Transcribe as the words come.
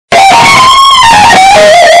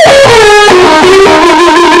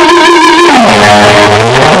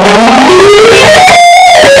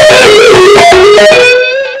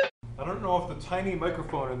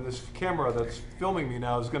this camera that's filming me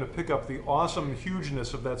now is going to pick up the awesome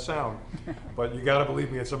hugeness of that sound. But you got to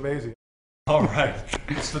believe me, it's amazing. All right,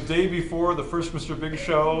 it's the day before the first Mr. Big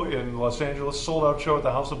show in Los Angeles, sold out show at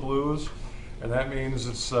the House of Blues, and that means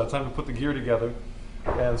it's time to put the gear together.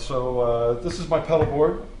 And so this is my pedal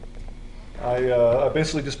board. I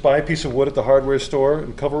basically just buy a piece of wood at the hardware store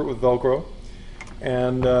and cover it with Velcro.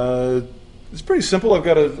 And it's pretty simple. I've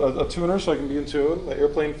got a tuner so I can be in tune, an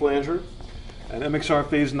airplane flanger, an MXR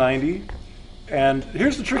Phase 90. And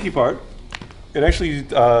here's the tricky part. It actually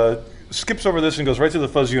skips over this and goes right to the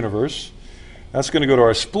fuzz universe. That's going to go to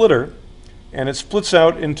our splitter, and it splits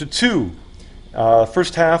out into two.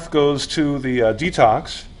 First half goes to the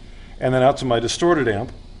detox, and then out to my distorted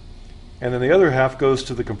amp. And then the other half goes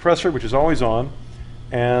to the compressor, which is always on,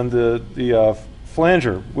 and the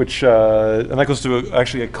flanger, which and that goes to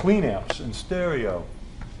actually a clean amps in stereo.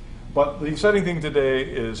 But the exciting thing today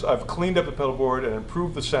is I've cleaned up the pedal board and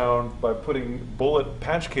improved the sound by putting bullet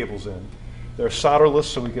patch cables in. They're solderless,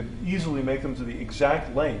 so we can easily make them to the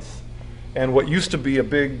exact length. And what used to be a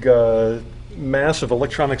big mass of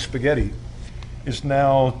electronic spaghetti is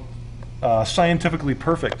now scientifically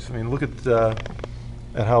perfect. I mean, look at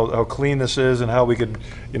how clean this is and how we could,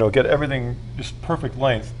 get everything just perfect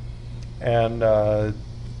length. And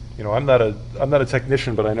I'm not a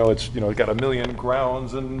technician, but I know it's it got a million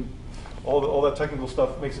grounds and all that technical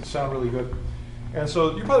stuff makes it sound really good. And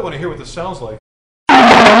so you probably want to hear what this sounds like.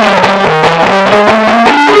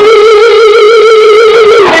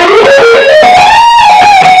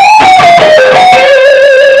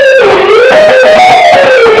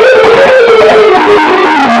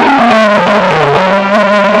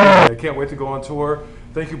 I can't wait to go on tour.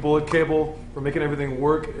 Thank you, Bullet Cable, for making everything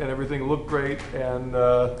work and everything look great, and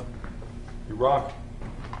you rock.